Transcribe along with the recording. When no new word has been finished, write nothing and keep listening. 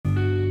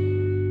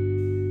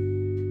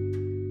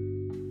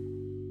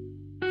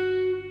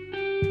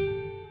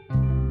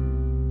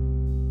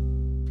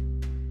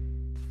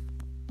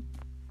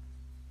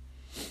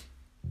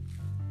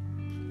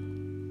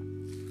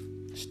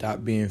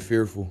Stop being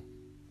fearful.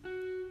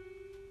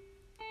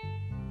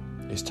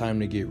 It's time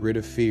to get rid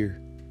of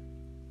fear.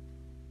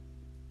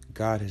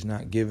 God has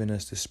not given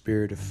us the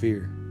spirit of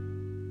fear,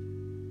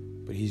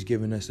 but He's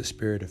given us the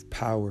spirit of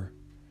power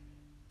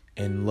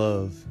and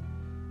love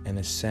and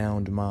a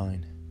sound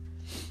mind.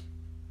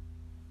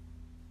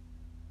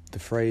 The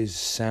phrase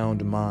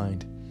sound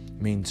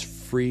mind means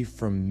free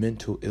from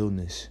mental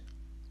illness.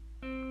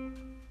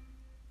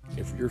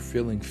 If you're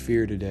feeling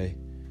fear today,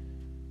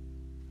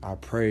 I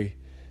pray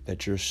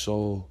that your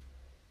soul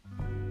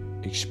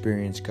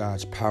experience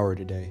God's power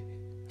today.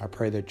 I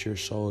pray that your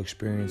soul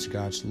experience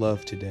God's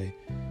love today.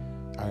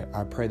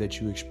 I pray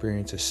that you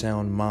experience a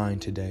sound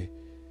mind today,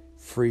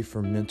 free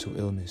from mental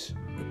illness.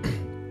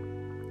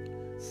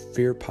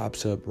 Fear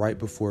pops up right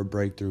before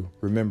breakthrough.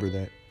 Remember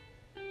that.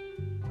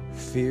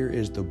 Fear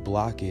is the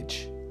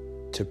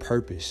blockage to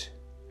purpose.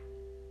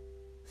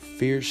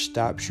 Fear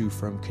stops you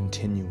from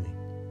continuing.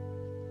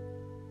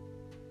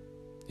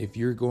 If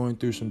you're going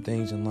through some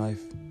things in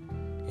life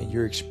and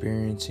you're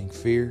experiencing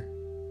fear,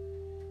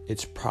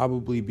 it's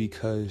probably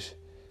because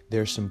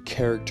there's some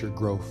character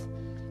growth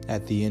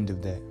at the end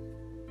of that.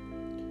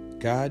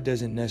 God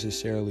doesn't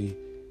necessarily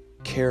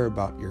care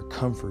about your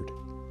comfort.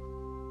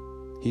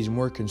 He's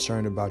more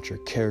concerned about your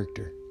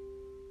character.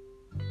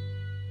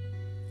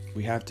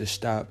 We have to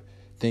stop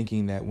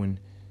thinking that when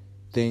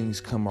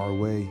things come our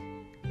way,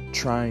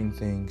 trying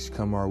things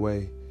come our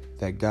way,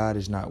 that God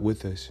is not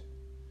with us.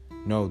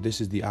 No,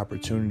 this is the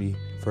opportunity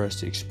for us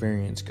to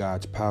experience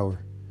God's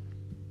power.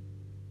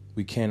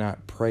 We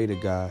cannot pray to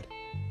God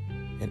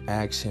and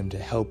ask Him to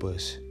help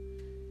us,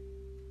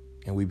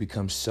 and we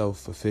become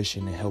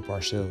self-sufficient and help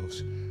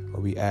ourselves, or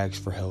we ask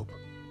for help.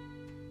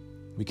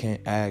 We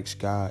can't ask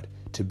God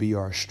to be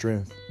our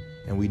strength,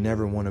 and we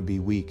never want to be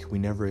weak. We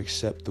never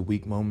accept the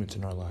weak moments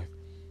in our life.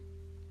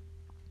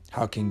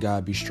 How can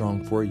God be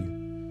strong for you?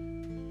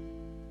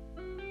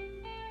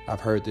 I've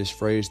heard this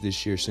phrase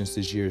this year, since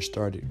this year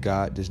started: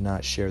 God does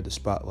not share the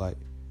spotlight.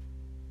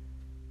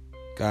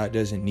 God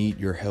doesn't need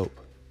your help.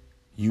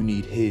 You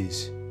need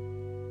His.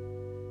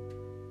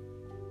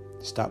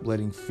 Stop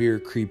letting fear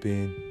creep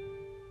in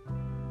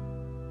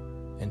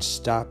and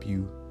stop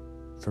you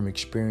from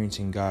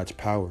experiencing God's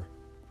power.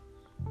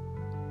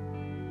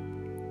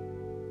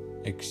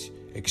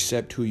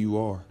 Accept who you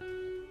are.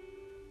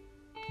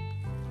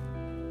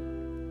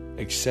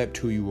 Accept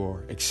who you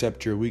are.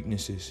 Accept your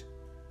weaknesses.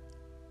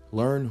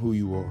 Learn who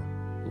you are.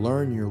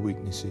 Learn your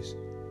weaknesses.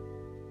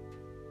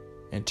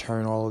 And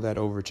turn all of that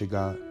over to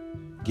God.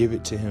 Give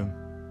it to Him.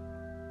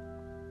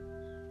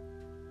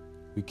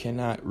 We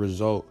cannot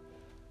result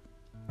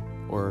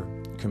or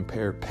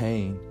compare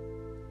pain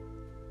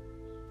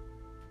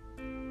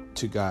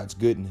to God's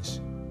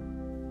goodness.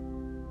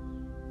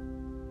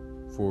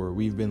 For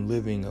we've been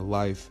living a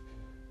life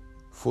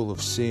full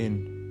of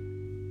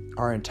sin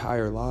our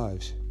entire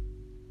lives.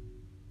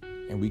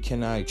 And we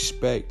cannot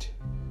expect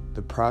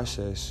the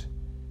process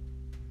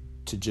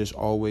to just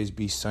always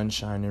be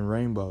sunshine and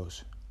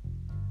rainbows.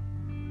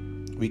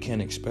 We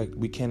can't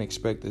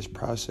expect this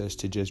process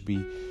to just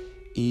be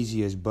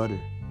easy as butter.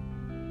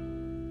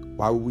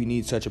 Why would we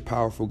need such a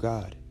powerful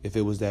God if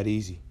it was that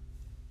easy?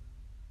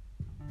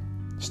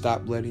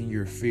 Stop letting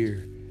your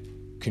fear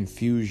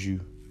confuse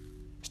you.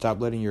 Stop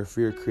letting your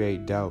fear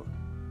create doubt.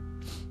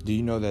 Do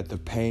you know that the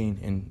pain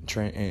and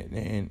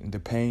the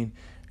pain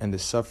and the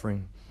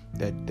suffering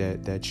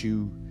that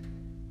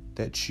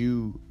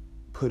you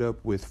put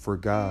up with for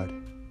God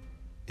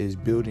is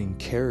building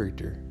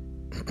character?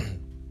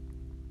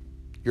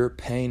 Your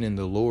pain in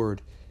the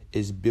Lord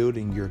is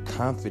building your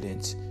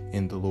confidence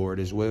in the Lord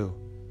as well.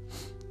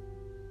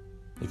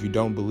 If you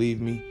don't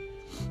believe me,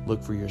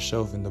 look for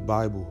yourself in the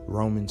Bible.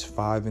 Romans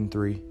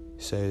 5:3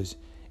 says,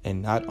 "And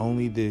not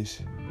only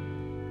this,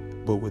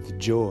 but with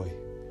joy,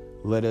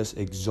 let us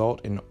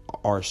exult in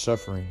our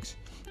sufferings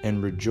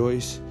and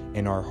rejoice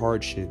in our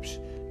hardships,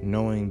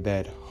 knowing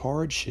that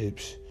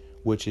hardships,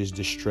 which is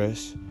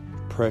distress,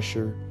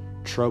 pressure,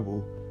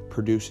 trouble,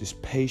 produces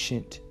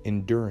patient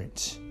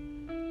endurance,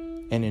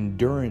 and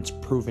endurance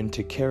proven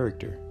to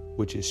character,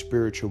 which is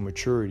spiritual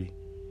maturity,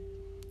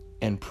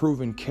 and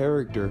proven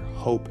character,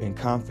 hope and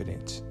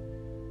confidence."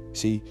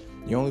 See,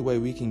 the only way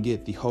we can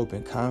get the hope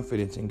and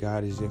confidence in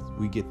God is if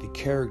we get the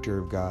character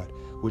of God,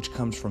 which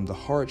comes from the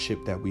hardship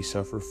that we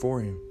suffer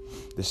for Him,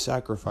 the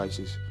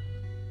sacrifices.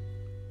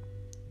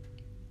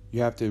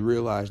 You have to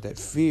realize that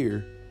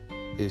fear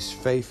is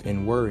faith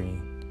in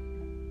worrying.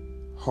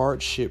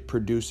 Hardship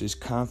produces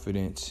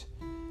confidence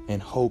and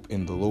hope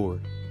in the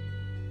Lord.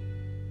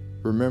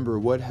 Remember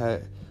what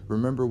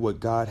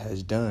God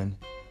has done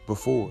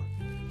before.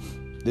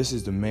 This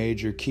is the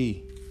major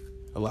key.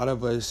 A lot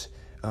of us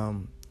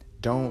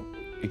don't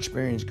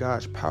experience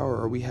God's power,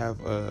 or we have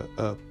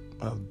a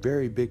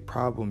very big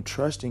problem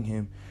trusting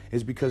Him,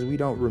 is because we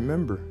don't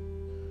remember.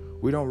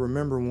 We don't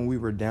remember when we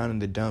were down in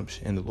the dumps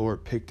and the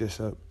Lord picked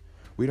us up.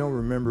 We don't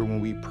remember when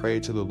we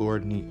prayed to the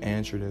Lord and He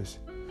answered us.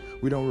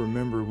 We don't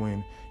remember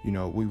when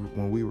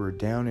we were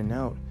down and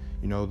out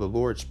You know, the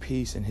Lord's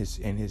peace and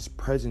his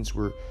presence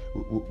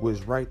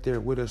was right there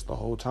with us the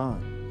whole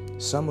time.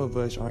 Some of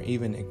us aren't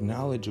even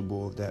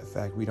acknowledgeable of that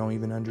fact. We don't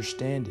even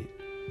understand it.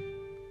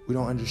 We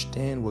don't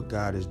understand what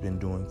God has been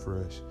doing for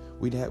us.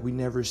 We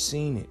never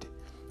seen it.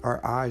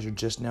 Our eyes are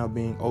just now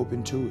being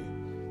open to it.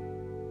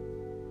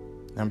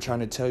 I'm trying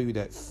to tell you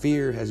that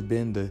fear has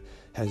been the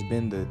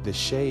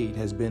shade,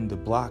 has been the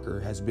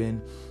blocker, has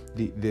been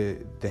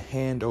the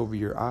hand over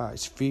your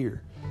eyes.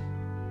 Fear.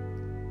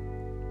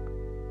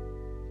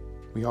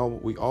 We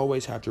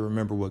always have to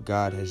remember what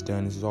God has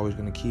done. This is always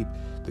going to keep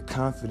the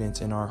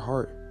confidence in our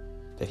heart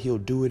that He'll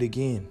do it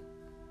again.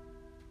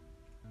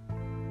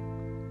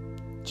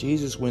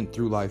 Jesus went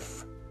through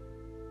life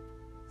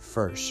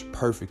first,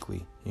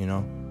 perfectly, you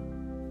know.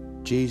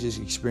 Jesus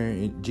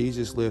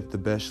lived the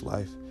best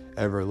life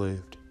ever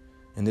lived.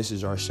 And this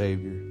is our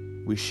Savior.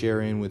 We share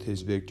in with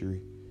His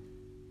victory.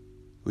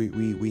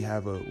 We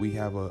have a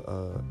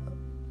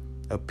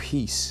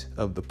piece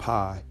of the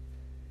pie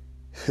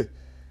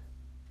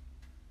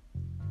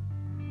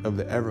of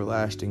the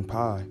everlasting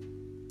pie,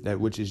 that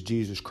which is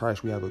Jesus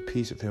Christ. We have a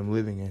piece of Him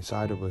living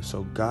inside of us.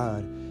 So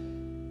God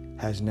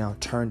has now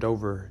turned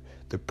over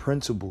the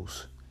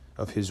principles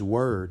of His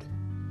word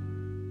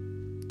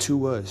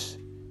to us,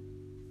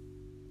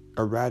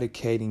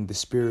 eradicating the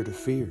spirit of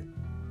fear.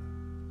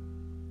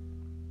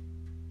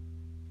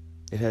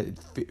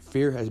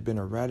 Fear has been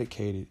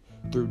eradicated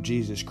through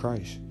Jesus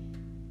Christ.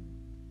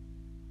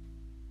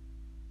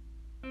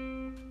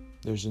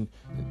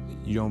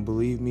 You don't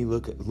believe me?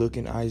 Look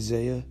in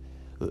Isaiah,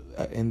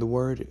 in the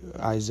word,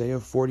 Isaiah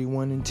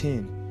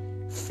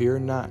 41:10. Fear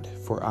not,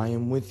 for I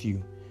am with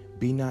you.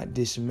 Be not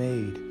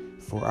dismayed,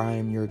 for I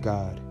am your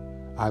God.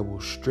 I will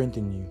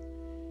strengthen you.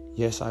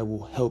 Yes, I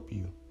will help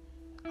you.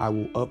 I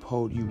will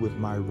uphold you with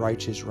my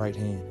righteous right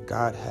hand.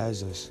 God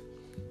has us.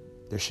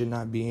 There should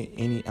not be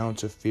any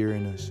ounce of fear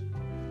in us.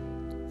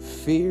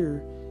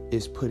 Fear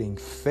is putting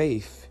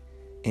faith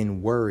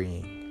in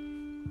worrying.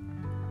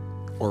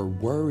 Or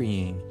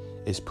worrying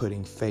is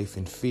putting faith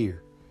in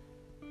fear.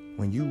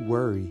 When you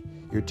worry,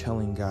 you're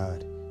telling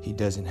God He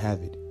doesn't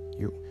have it.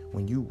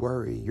 When you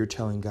worry, you're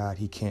telling God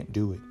He can't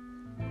do it.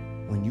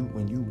 When you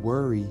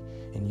worry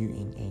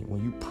and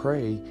when you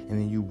pray and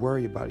then you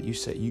worry about it, you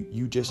say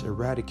you just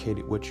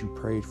eradicated what you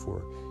prayed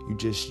for. You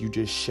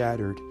just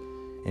shattered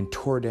and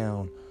tore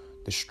down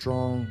the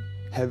strong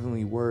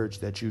heavenly words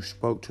that you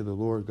spoke to the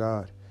Lord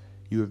God.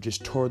 You have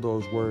just tore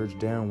those words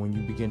down when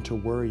you begin to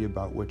worry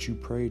about what you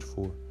prayed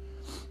for.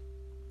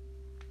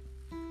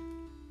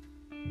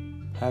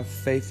 Have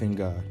faith in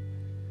God.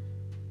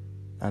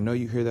 I know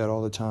you hear that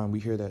all the time.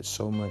 We hear that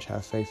so much.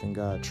 Have faith in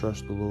God.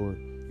 Trust the Lord.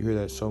 You hear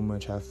that so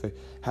much. Have faith.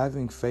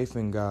 Having faith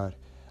in God,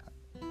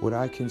 what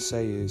I can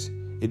say is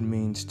it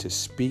means to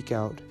speak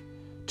out,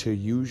 to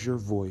use your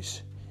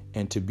voice,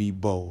 and to be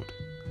bold.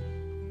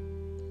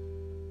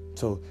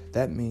 So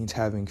that means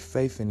having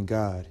faith in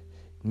God.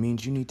 It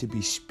means you need to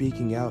be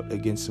speaking out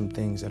against some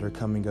things that are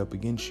coming up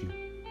against you.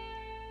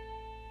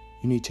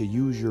 You need to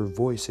use your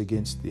voice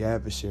against the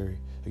adversary,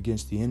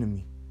 against the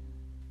enemy.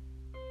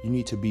 You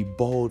need to be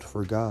bold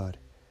for God,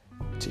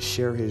 to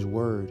share His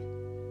word,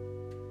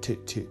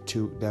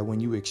 to that when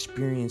you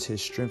experience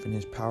His strength and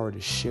His power, to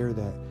share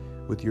that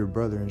with your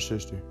brother and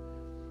sister.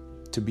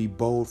 To be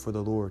bold for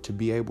the Lord, to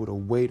be able to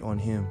wait on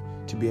Him,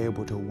 to be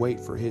able to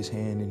wait for His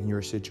hand in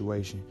your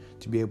situation,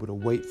 to be able to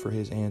wait for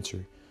His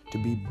answer,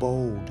 to be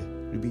bold,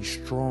 to be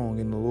strong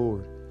in the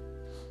Lord.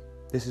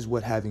 This is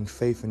what having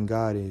faith in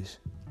God is.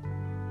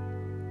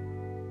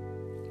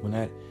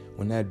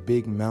 When that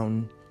big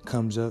mountain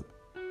comes up,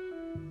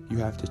 you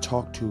have to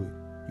talk to it.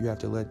 You have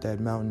to let that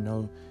mountain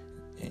know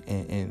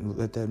and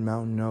let that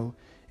mountain know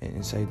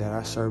and say that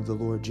I serve the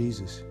Lord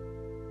Jesus.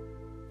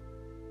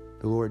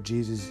 The Lord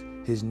Jesus,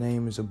 His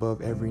name is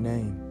above every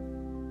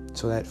name.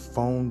 So that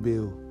phone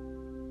bill,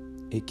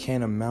 it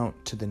can't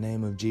amount to the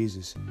name of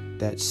Jesus.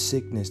 That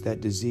sickness,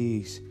 that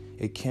disease,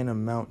 it can't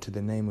amount to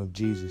the name of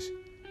Jesus.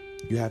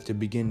 You have to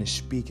begin to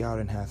speak out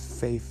and have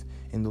faith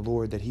in the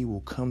Lord that He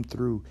will come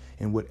through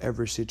in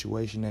whatever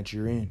situation that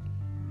you're in.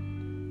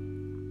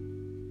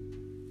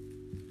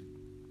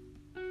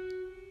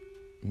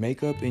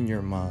 Make up in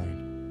your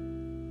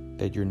mind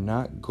that you're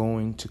not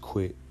going to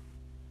quit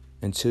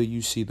until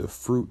you see the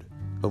fruit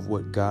of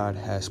what God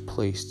has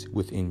placed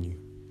within you.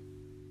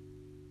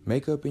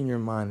 Make up in your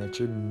mind that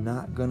you're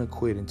not going to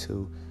quit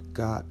until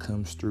God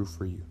comes through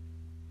for you.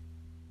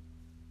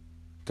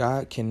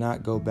 God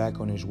cannot go back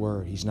on His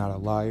word. He's not a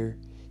liar.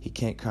 He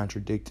can't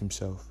contradict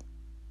Himself.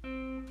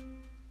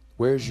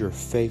 Where's your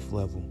faith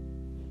level?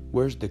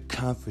 Where's the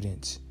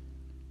confidence?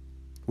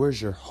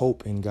 Where's your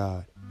hope in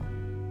God?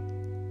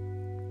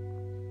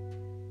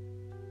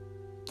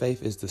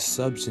 Faith is the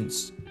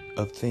substance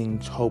of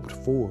things hoped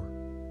for.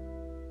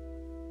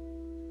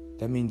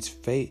 That means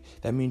faith.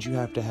 That means you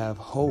have to have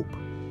hope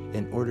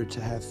in order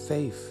to have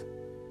faith.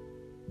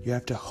 You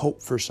have to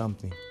hope for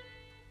something.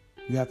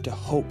 You have to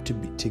hope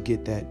to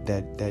get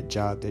that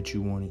job that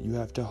you wanted. You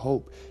have to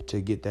hope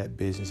to get that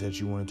business that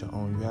you wanted to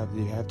own.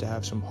 You have to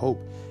have some hope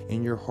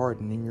in your heart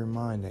and in your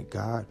mind that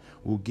God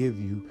will give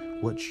you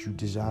what you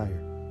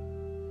desire.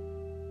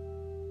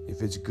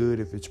 If it's good,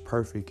 if it's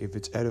perfect, if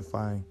it's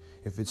edifying,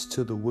 if it's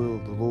to the will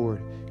of the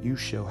Lord, you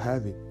shall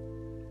have it.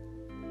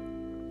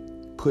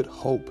 Put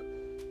hope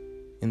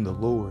in the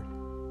Lord.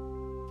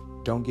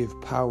 Don't give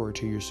power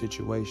to your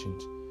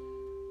situations.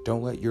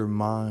 Don't let your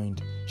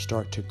mind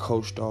start to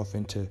coast off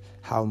into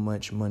how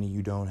much money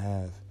you don't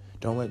have.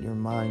 Don't let your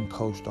mind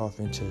coast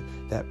off into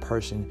that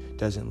person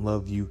doesn't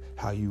love you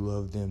how you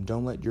love them.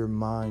 Don't let your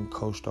mind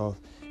coast off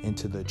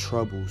into the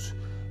troubles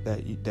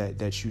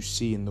that you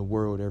see in the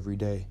world every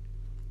day.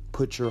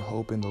 Put your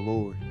hope in the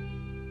Lord.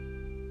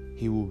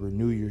 He will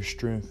renew your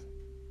strength.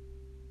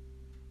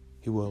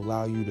 He will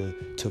allow you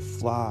to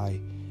fly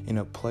in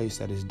a place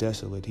that is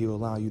desolate. He will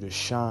allow you to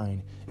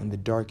shine in the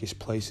darkest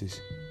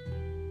places.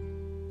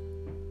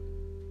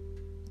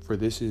 For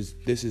this is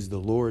the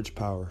Lord's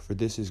power. For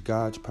this is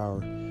God's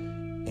power,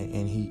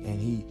 and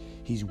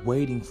He's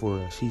waiting for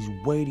us. He's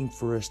waiting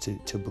for us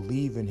to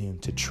believe in Him,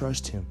 to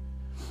trust Him.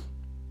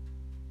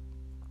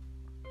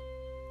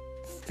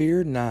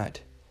 Fear not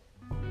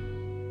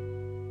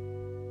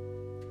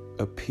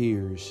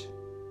appears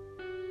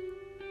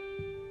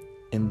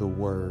in the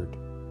Word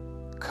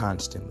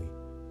constantly.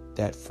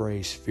 That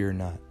phrase, fear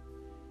not.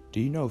 Do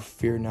you know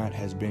fear not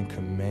has been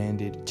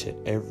commanded to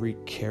every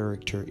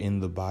character in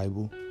the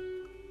Bible?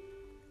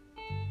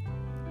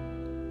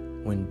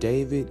 When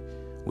David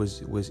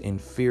was in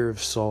fear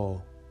of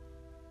Saul,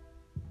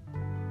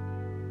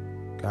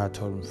 God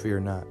told him, fear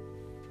not.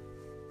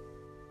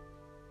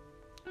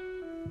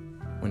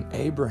 When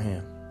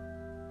Abraham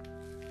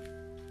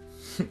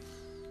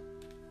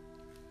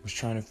was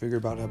trying to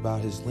figure out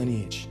about his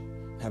lineage,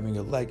 having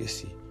a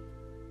legacy,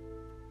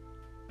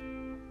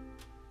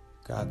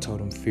 God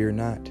told him, fear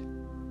not.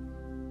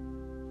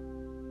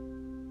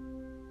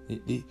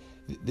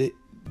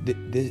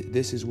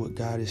 This is what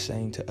God is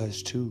saying to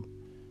us too.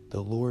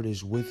 The Lord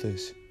is with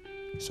us,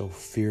 so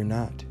fear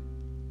not.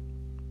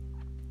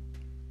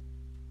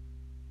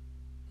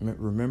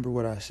 Remember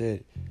what I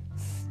said.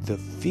 The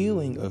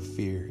feeling of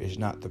fear is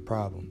not the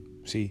problem.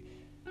 See,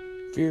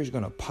 fear is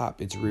going to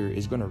pop its rear.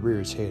 It's going to rear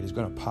its head. It's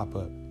going to pop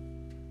up.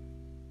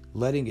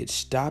 Letting it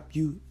stop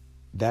you,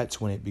 that's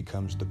when it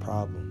becomes the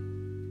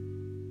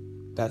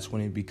problem. That's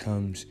when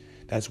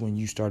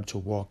you start to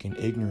walk in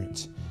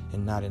ignorance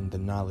and not in the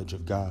knowledge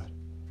of God.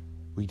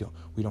 We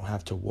don't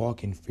have to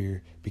walk in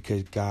fear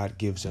because God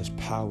gives us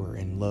power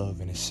and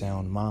love and a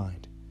sound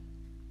mind.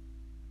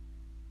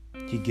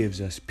 He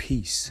gives us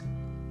peace.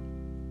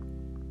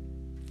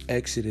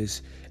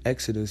 Exodus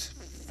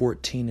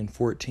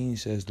 14:14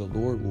 says, the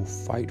Lord will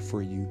fight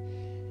for you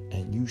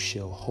and you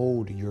shall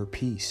hold your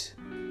peace.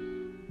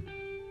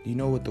 Do you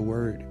know what the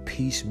word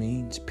peace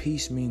means?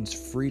 Peace means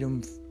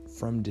freedom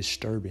from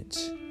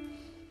disturbance.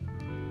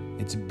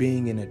 It's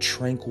being in a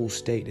tranquil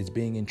state. It's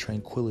being in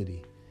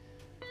tranquility.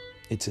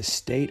 It's a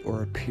state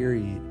or a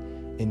period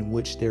in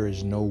which there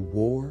is no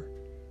war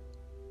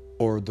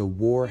or the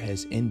war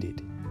has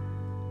ended.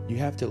 You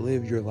have to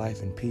live your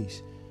life in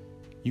peace.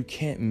 You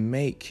can't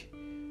make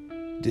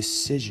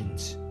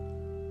decisions.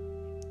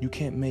 You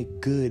can't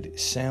make good,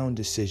 sound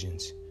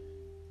decisions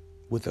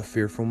with a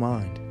fearful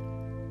mind.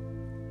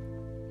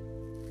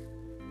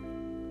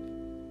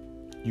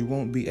 You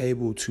won't be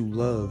able to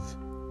love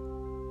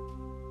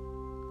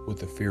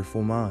with a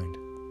fearful mind.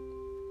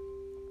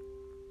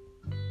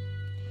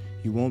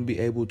 You won't be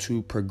able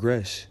to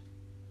progress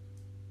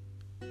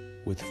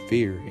with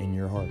fear in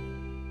your heart.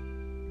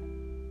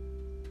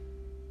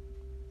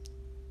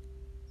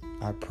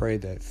 I pray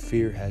that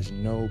fear has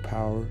no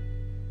power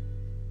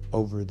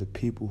over the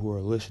people who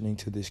are listening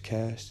to this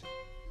cast.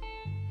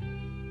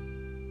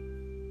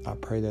 I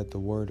pray that the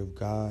word of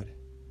God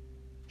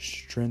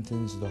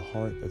strengthens the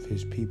heart of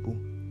His people.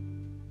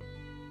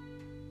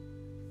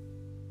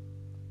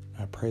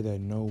 I pray that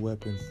no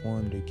weapon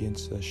formed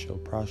against us shall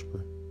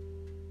prosper.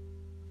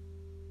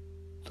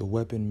 The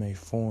weapon may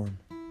form,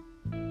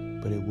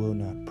 but it will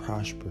not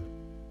prosper.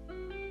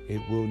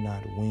 It will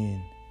not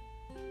win.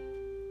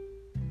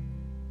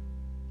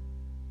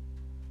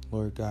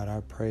 Lord God,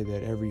 I pray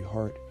that every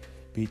heart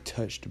be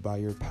touched by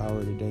your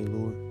power today,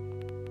 Lord.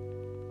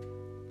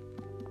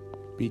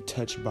 Be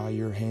touched by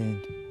your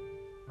hand.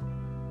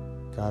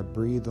 God,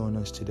 breathe on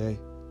us today.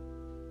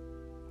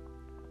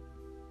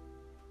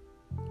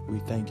 We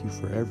thank you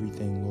for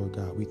everything, Lord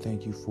God. We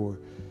thank you for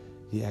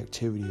the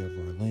activity of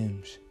our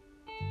limbs.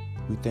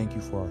 We thank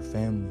you for our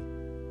family.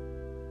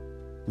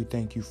 We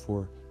thank you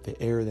for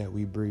the air that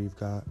we breathe,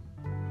 God.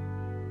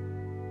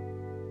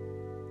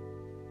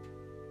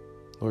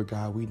 Lord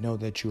God, we know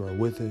that you are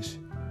with us,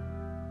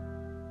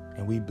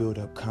 and we build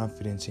up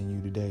confidence in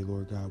you today,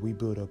 Lord God. We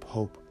build up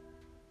hope,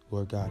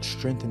 Lord God.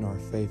 Strengthen our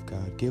faith,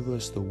 God. Give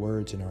us the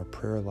words in our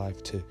prayer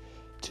life to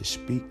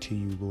speak to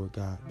you, Lord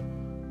God.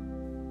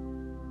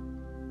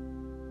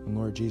 And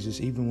Lord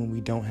Jesus, even when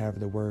we don't have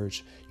the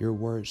words, your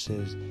word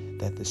says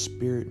that the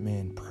spirit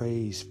man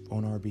prays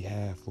on our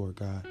behalf, Lord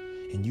God,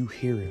 and you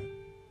hear it.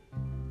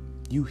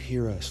 You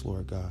hear us,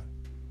 Lord God.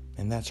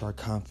 And that's our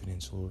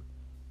confidence, Lord,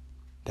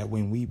 that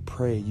when we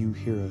pray, you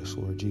hear us,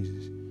 Lord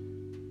Jesus.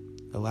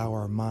 Allow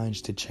our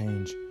minds to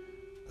change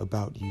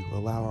about you.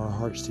 Allow our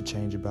hearts to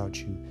change about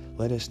you.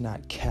 Let us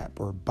not cap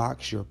or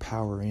box your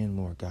power in,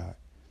 Lord God.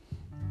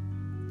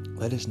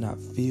 Let us not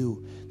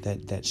feel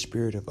that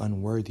spirit of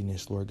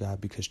unworthiness, Lord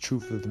God, because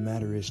truth of the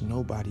matter is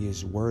nobody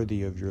is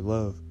worthy of your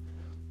love.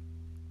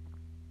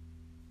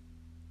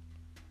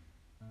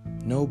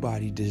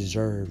 Nobody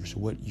deserves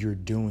what you're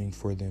doing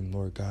for them,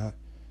 Lord God.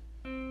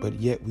 But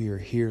yet we are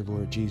here,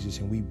 Lord Jesus,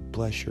 and we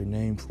bless your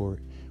name for it.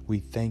 We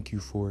thank you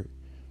for it.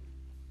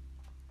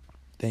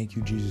 Thank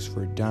you, Jesus,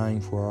 for dying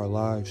for our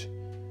lives,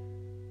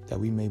 that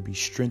we may be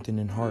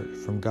strengthened in heart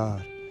from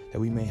God, that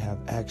we may have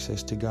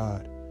access to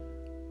God,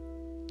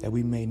 that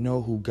we may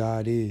know who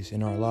God is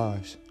in our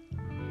lives.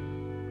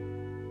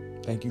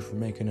 Thank you for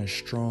making us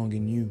strong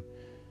in you.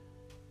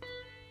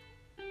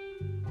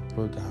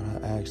 Lord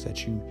God, I ask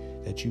that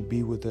you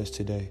be with us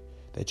today,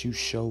 that you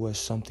show us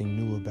something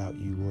new about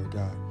you, Lord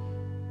God.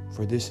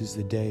 For this is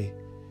the day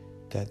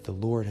that the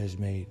Lord has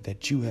made,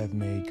 that you have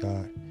made,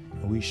 God,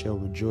 and we shall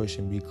rejoice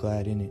and be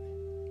glad in it.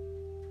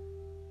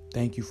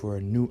 Thank you for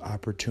a new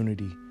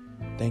opportunity.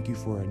 Thank you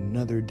for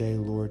another day,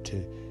 Lord,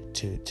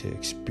 to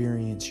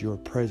experience your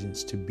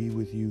presence, to be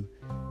with you.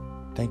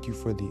 Thank you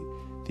for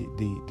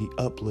the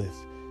uplift.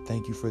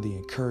 Thank you for the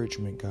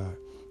encouragement, God.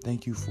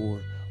 Thank you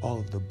for all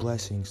of the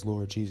blessings,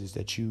 Lord Jesus,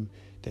 that you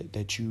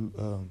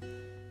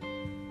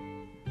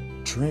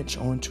drench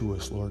onto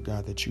us, Lord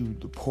God, that you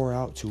pour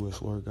out to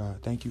us, Lord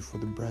God. Thank you for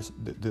the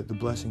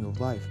blessing of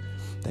life.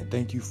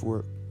 Thank you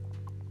for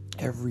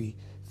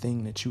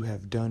everything that you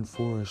have done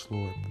for us,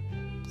 Lord.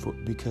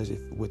 Because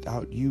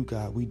without you,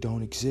 God, we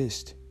don't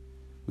exist.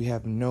 We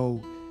have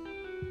no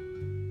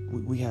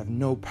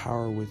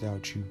power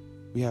without you.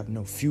 We have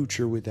no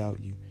future without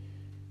you.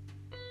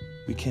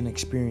 We can't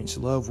experience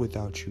love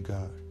without you,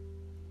 God.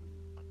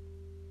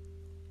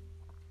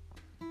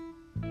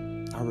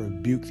 I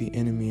rebuke the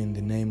enemy in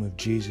the name of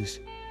Jesus.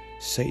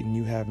 Satan,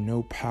 you have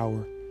no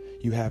power.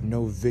 You have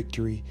no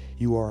victory.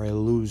 You are a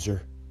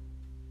loser.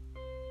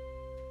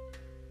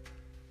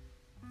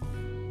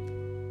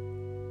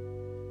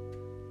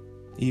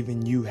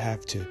 Even you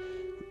have to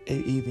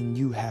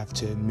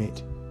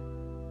admit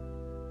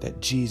that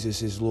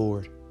Jesus is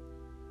Lord.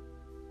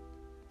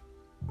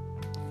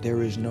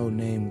 There is no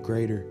name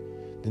greater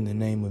than the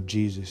name of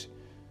Jesus.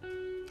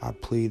 I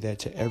plead that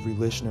to every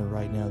listener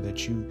right now,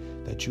 that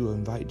you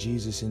invite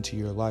Jesus into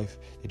your life,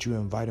 that you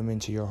invite him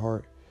into your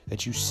heart,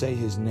 that you say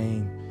his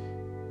name,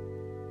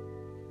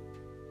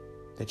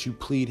 that you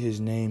plead his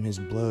name, his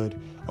blood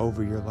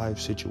over your life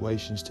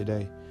situations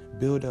today.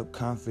 Build up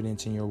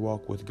confidence in your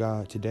walk with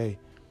God today.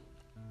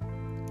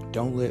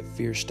 Don't let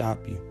fear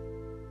stop you.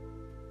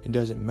 It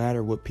doesn't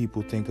matter what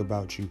people think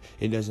about you.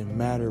 It doesn't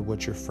matter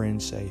what your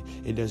friends say.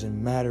 It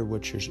doesn't matter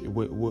what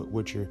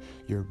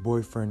your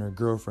boyfriend or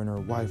girlfriend or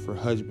wife or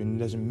husband.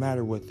 It doesn't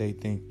matter what they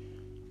think.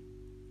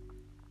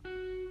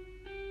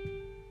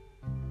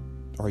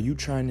 Are you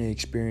trying to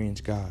experience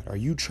God? Are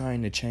you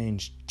trying to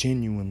change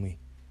genuinely?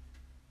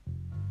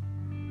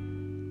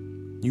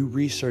 You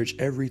research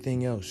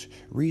everything else.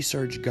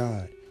 Research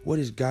God. What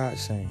is God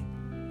saying?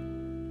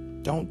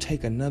 Don't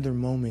take another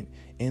moment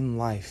in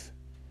life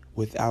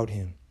without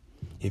him.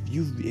 If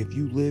you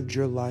lived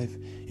your life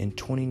in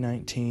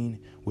 2019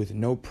 with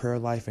no prayer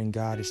life in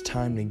God, it's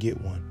time to get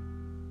one.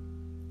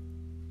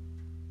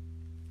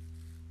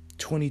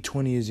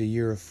 2020 is a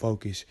year of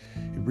focus.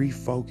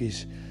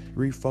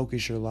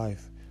 Refocus your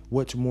life.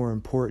 What's more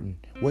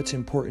important? What's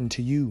important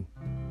to you?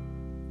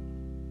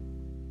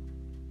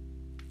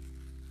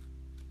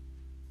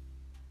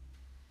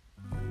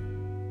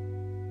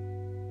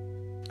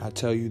 I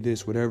tell you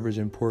this, whatever is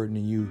important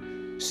to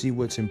you, see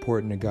what's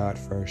important to God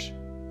first.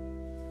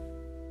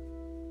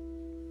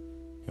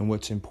 And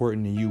what's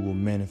important to you will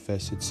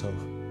manifest itself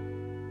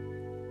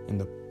in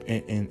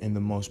the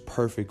most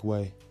perfect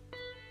way,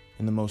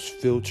 in the most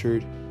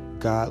filtered,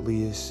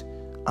 godliest,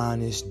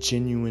 honest,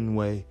 genuine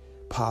way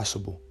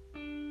possible.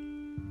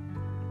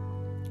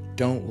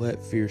 Don't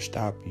let fear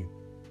stop you.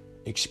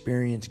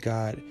 Experience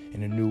God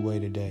in a new way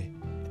today.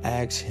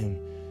 Ask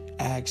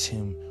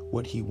him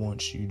what he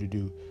wants you to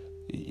do.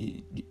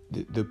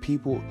 There's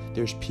people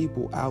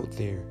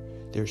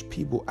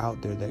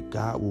out there that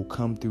God will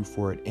come through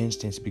for an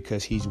instance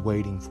because he's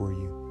waiting for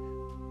you.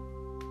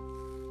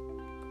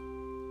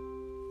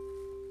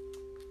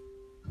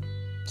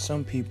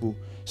 Some people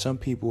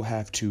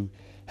have to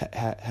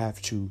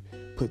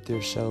put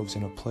themselves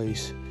in a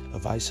place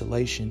of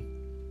isolation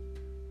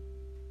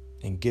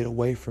and get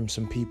away from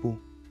some people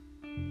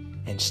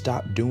and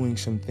stop doing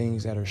some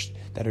things that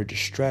are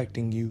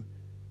distracting you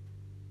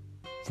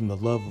from the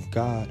love of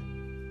God.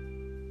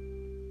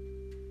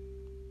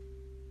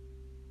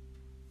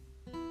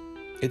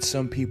 It's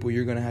some people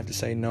you're going to have to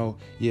say, no,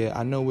 yeah,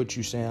 I know what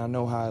you're saying. I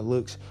know how it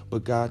looks,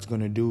 but God's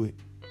going to do it.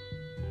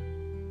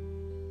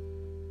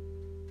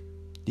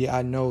 Yeah,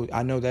 I know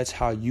that's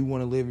how you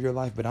want to live your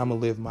life, but I'm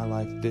going to live my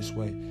life this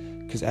way.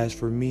 Because as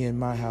for me and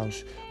my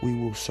house, we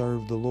will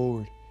serve the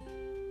Lord.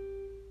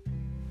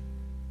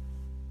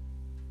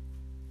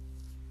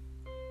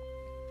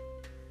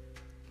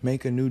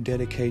 Make a new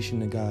dedication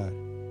to God.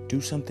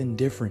 Do something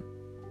different.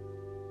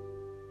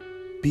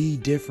 Be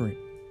different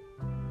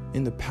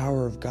in the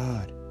power of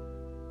God.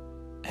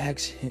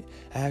 Ask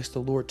the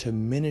Lord to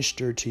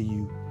minister to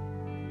you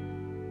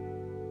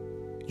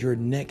your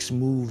next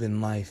move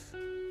in life.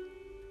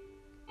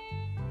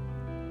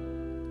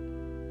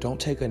 Don't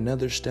take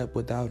another step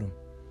without Him.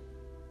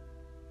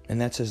 And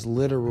that's as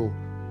literal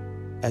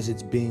as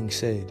it's being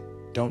said.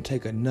 Don't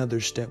take another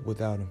step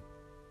without Him.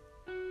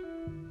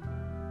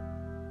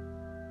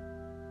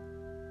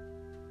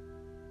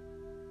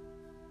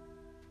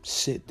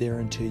 Sit there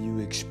until you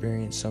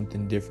experience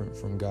something different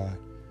from God.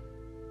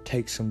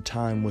 Take some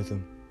time with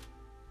Him.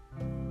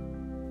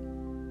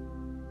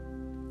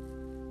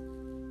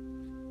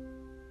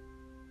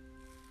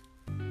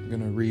 I'm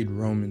going to read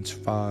Romans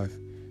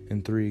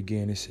 5:3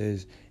 again. It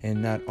says,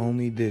 "And not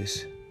only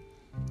this,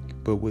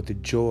 but with the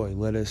joy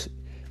let us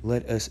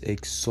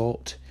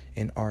exult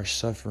in our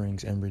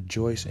sufferings and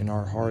rejoice in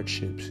our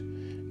hardships,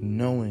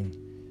 knowing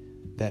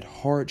that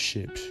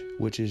hardships,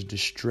 which is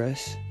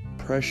distress,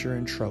 pressure,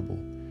 and trouble,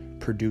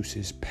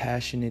 produces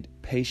passionate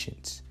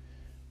patience."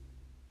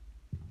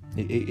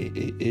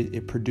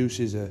 It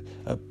produces a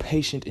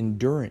patient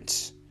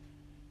endurance.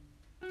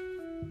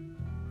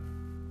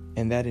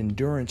 And that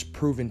endurance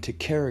proven to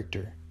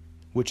character,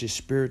 which is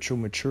spiritual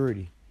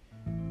maturity.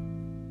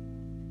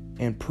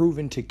 And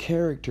proven to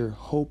character,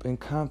 hope and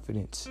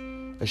confidence,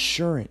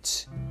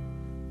 assurance.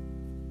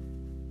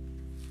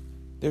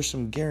 There's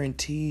some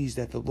guarantees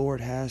that the Lord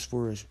has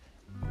for us.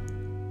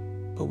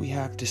 But we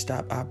have to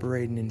stop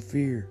operating in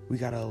fear. We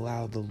got to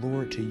allow the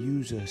Lord to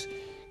use us.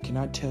 Can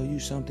I tell you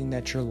something?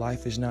 That your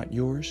life is not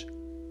yours?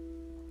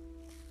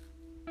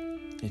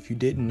 If you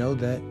didn't know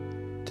that,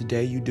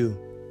 today you do.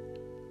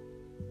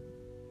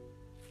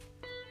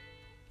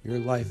 Your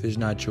life is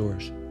not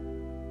yours.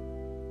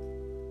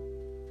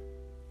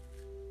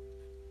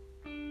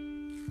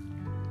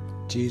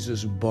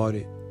 Jesus bought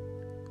it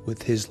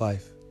with His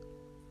life.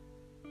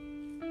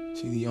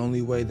 See, the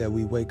only way that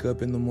we wake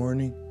up in the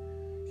morning,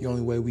 the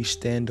only way we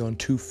stand on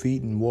 2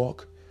 feet and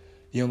walk,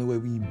 the only way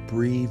we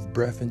breathe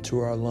breath into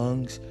our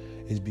lungs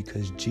is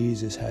because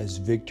Jesus has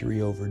victory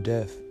over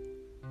death.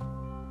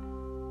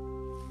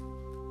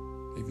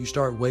 If you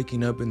start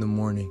waking up in the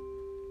morning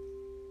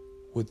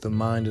with the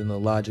mind and the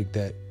logic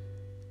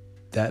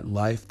that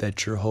life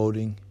that you're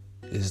holding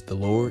is the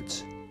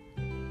Lord's,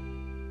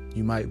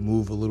 you might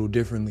move a little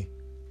differently.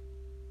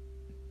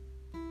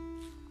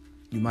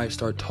 You might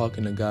start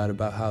talking to God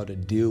about how to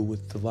deal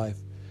with the life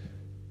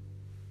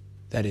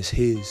that is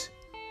His.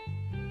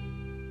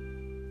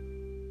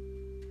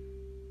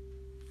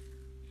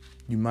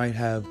 You might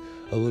have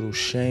a little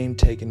shame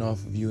taken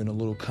off of you and a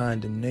little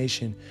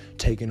condemnation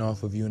taken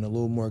off of you and a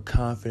little more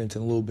confidence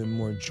and a little bit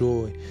more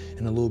joy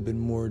and a little bit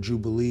more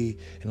jubilee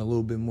and a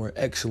little bit more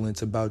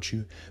excellence about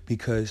you,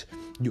 because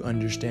you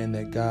understand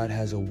that God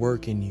has a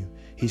work in you.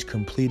 He's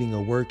completing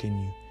a work in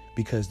you,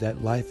 because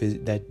that life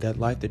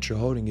that you're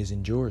holding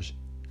isn't yours.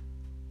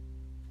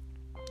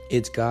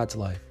 It's God's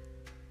life.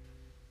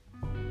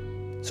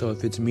 So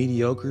if it's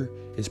mediocre,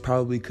 it's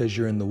probably because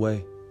you're in the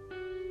way.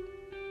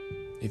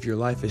 If your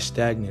life is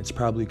stagnant, it's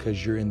probably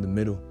because you're in the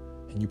middle,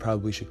 and you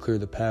probably should clear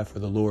the path for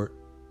the Lord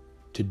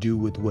to do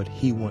with what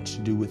He wants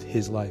to do with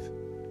His life.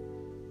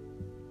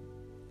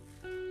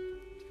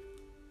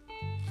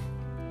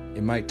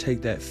 It might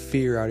take that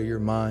fear out of your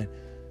mind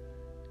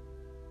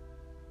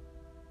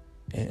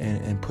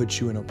and put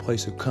you in a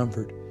place of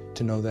comfort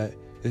to know that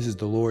this is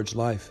the Lord's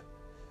life.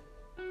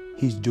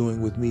 He's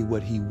doing with me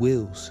what He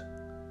wills.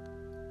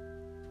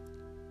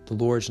 The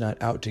Lord's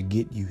not out to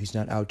get you. He's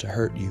not out to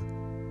hurt you.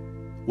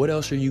 What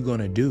else are you going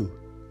to do?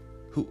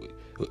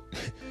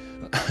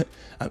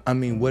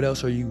 What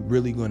else are you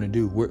really going to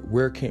do?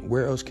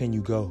 Where else can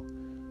you go?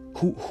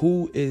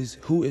 Who is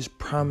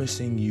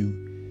promising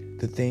you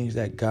the things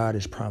that God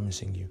is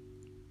promising you?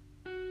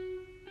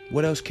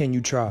 What else can you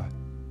try?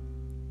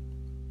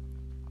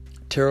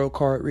 Tarot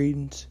card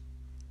readings?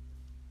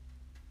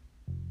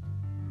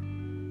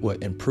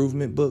 What,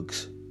 improvement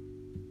books?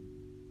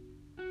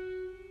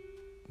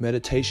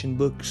 Meditation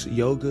books?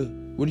 Yoga?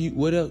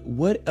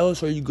 What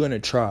else are you going to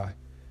try?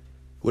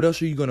 What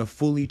else are you going to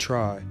fully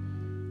try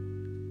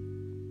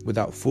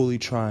without fully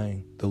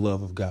trying the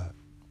love of God?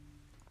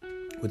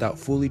 Without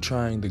fully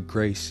trying the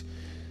grace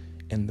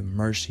and the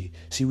mercy.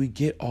 See, we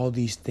get all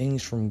these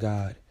things from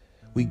God.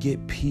 We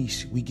get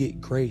peace, we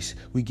get grace,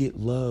 we get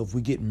love,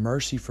 we get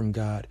mercy from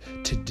God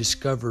to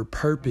discover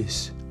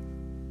purpose.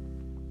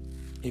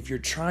 If you're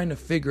trying to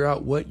figure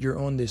out what you're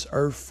on this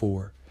earth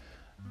for,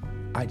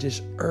 I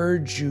just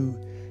urge you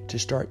to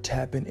start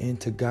tapping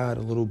into God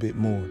a little bit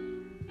more.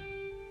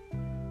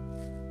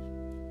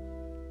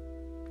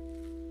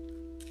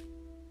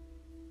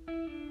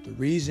 The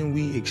reason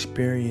we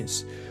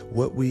experience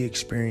what we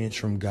experience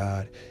from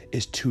God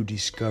is to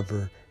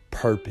discover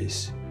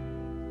purpose.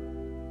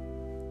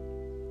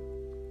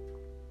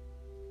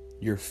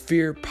 Your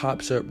fear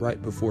pops up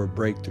right before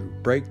breakthrough.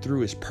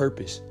 Breakthrough is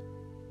purpose.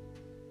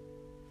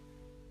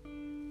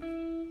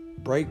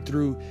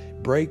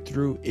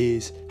 Breakthrough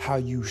is how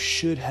you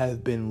should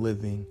have been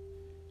living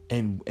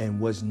and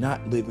was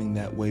not living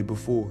that way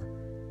before.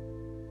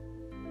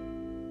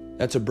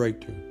 That's a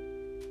breakthrough.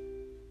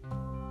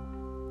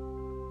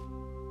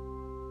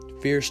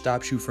 Fear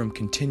stops you from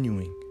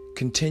continuing.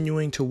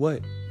 Continuing to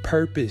what?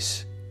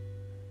 Purpose.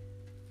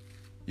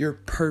 Your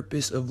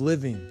purpose of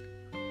living.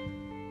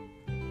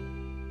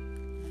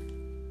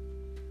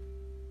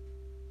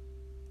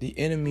 The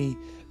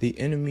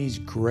enemy's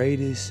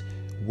greatest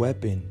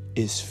weapon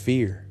is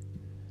fear.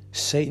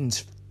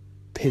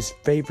 His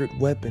favorite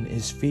weapon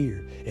is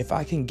fear. If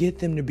I can get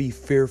them to be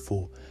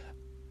fearful,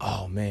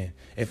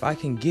 if I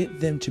can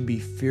get them to be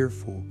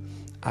fearful,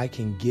 I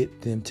can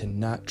get them to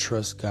not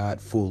trust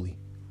God fully.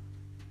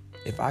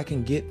 If I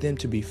can get them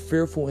to be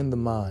fearful in the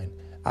mind,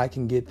 I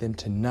can get them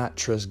to not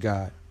trust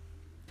God.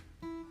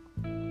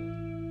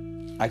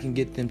 I can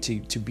get them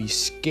to be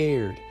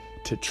scared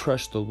to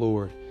trust the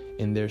Lord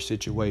in their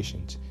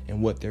situations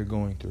and what they're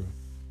going through.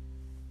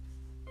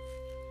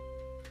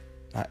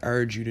 I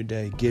urge you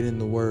today, get in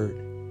the Word.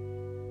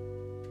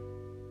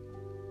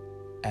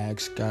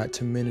 Ask God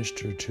to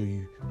minister to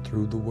you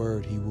through the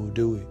Word. He will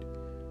do it.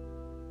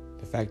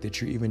 The fact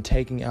that you're even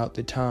taking out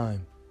the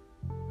time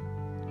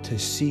to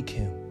seek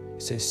Him.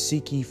 It says,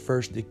 seek ye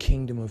first the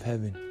kingdom of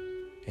heaven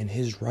and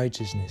His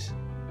righteousness.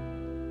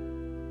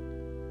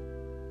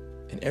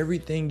 And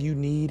everything you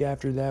need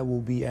after that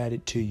will be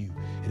added to you.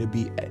 It'll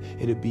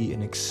be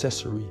an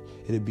accessory.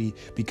 It'll be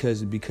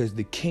because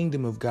the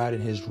kingdom of God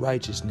and His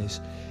righteousness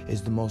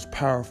is the most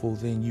powerful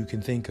thing you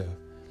can think of.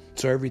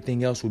 So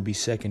everything else will be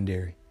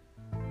secondary.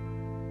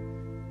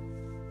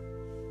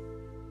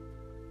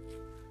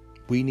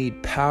 We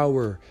need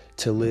power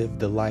to live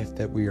the life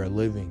that we are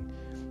living.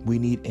 We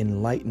need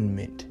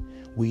enlightenment.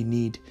 We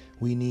need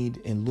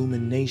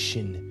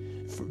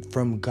illumination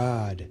from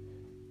God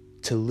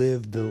to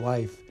live the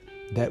life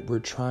that we're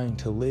trying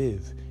to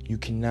live. You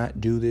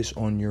cannot do this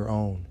on your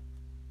own.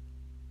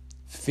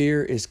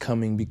 Fear is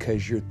coming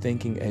because you're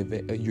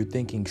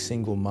thinking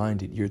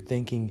single-minded. You're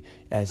thinking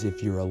as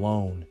if you're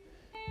alone.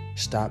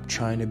 Stop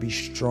trying to be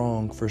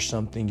strong for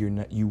something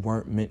you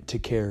weren't meant to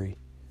carry.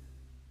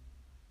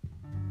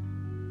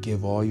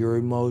 Give all your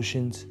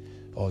emotions,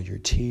 all your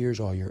tears,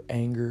 all your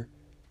anger,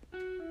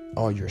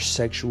 all your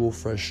sexual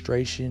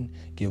frustration,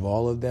 give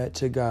all of that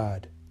to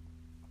God.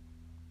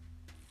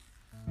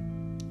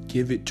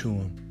 Give it to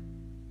Him.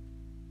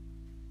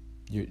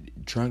 Your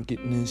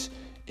drunkenness,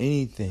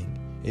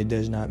 anything, it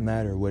does not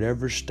matter.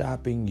 Whatever's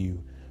stopping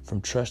you from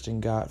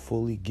trusting God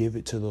fully, give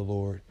it to the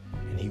Lord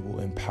and He will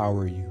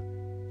empower you.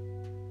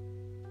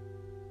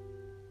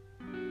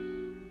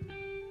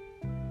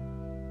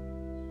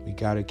 We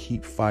got to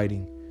keep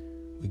fighting.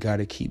 We got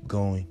to keep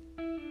going.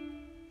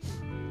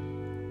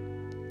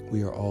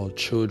 We are all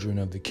children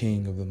of the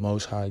King, of the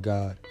Most High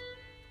God.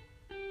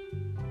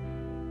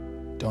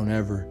 Don't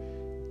ever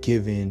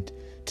give in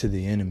to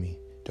the enemy.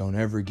 Don't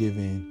ever give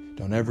in.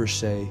 Don't ever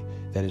say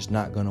that it's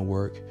not going to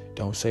work.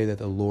 Don't say that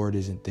the Lord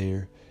isn't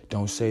there.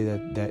 Don't say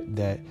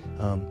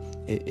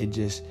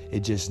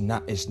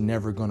it's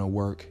never going to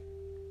work.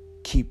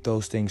 Keep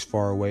those things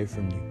far away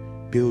from you.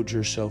 Build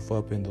yourself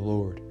up in the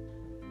Lord.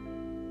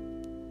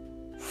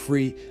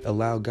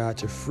 Allow God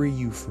to free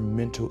you from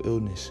mental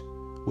illness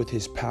with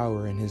His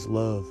power and His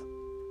love.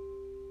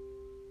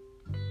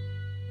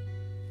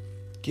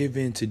 Give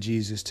in to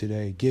Jesus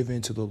today. Give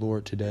in to the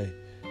Lord today.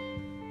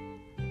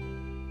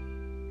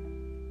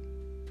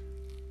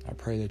 I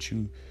pray that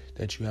you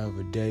have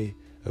a day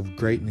of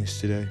greatness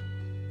today.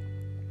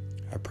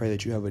 I pray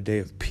that you have a day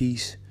of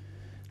peace.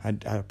 I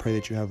pray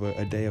that you have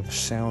a day of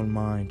sound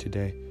mind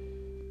today.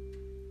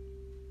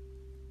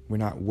 We're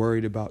not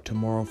worried about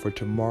tomorrow, for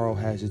tomorrow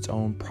has its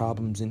own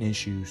problems and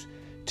issues.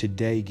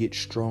 Today, get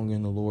strong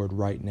in the Lord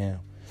right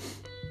now.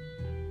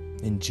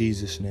 In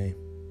Jesus' name.